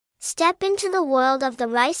Step into the world of the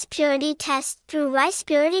Rice Purity Test through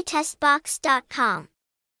ricepuritytestbox.com.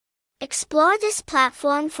 Explore this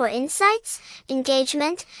platform for insights,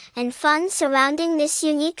 engagement, and fun surrounding this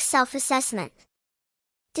unique self-assessment.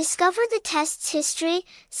 Discover the test's history,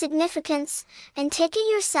 significance, and take it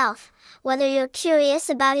yourself. Whether you're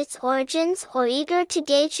curious about its origins or eager to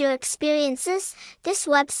gauge your experiences, this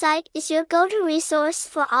website is your go-to resource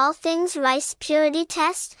for all things Rice Purity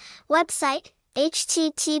Test. Website: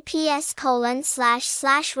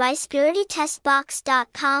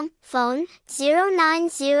 https://ricepuritytestbox.com. Phone: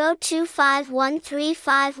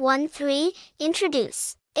 0902513513.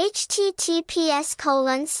 Introduce.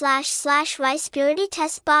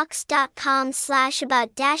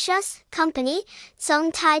 https://ricepuritytestbox.com/about-us. Company: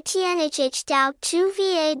 Tsong Tai Tianhh Dao 2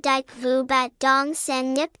 Va Dike Vu Bat Dong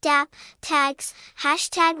San Nip Dap. Tags: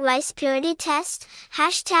 #RicePurityTest,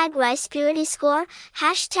 #RicePurityScore,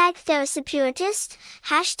 #TheraSepuritist,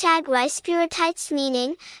 #RicePuritites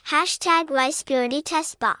meaning,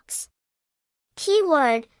 #RicePurityTestBox.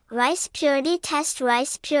 Keyword: Rice Purity Test,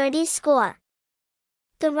 Rice Purity Score.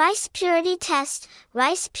 The Rice Purity Test,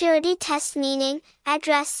 Rice Purity Test meaning,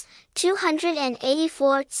 address,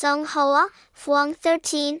 284 Tsong Hoa, Phuong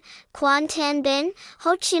 13, Quan Tan Binh,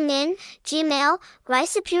 Ho Chi Minh, Gmail,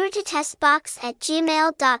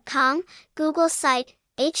 ricepuritytestbox@gmail.com, Google site,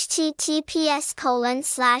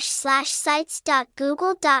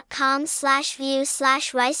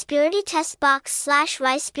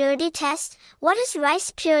 https://sites.google.com/view/ricepuritytestbox/ricepuritytest. What is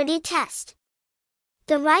Rice Purity Test?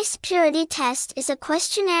 The Rice Purity Test is a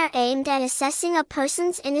questionnaire aimed at assessing a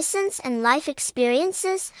person's innocence and life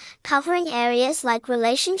experiences, covering areas like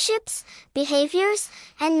relationships, behaviors,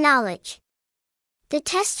 and knowledge. The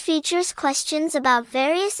test features questions about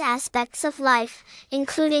various aspects of life,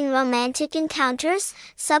 including romantic encounters,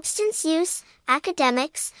 substance use,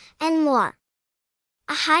 academics, and more.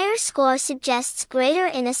 A higher score suggests greater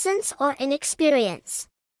innocence or inexperience.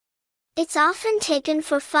 It's often taken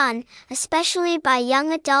for fun, especially by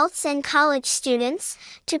young adults and college students,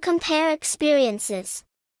 to compare experiences.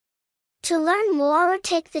 To learn more or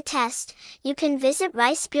take the test, you can visit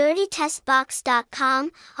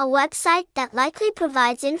ricepuritytestbox.com, a website that likely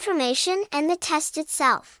provides information and the test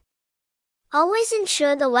itself. Always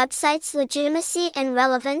ensure the website's legitimacy and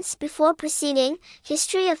relevance before proceeding.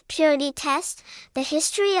 History of Purity Test. The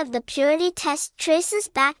history of the Purity Test traces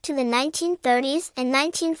back to the 1930s and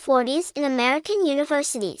 1940s in American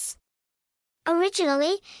universities.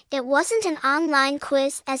 Originally, it wasn't an online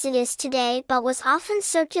quiz as it is today, but was often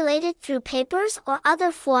circulated through papers or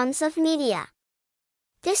other forms of media.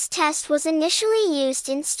 This test was initially used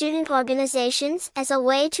in student organizations as a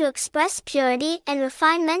way to express purity and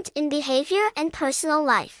refinement in behavior and personal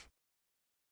life.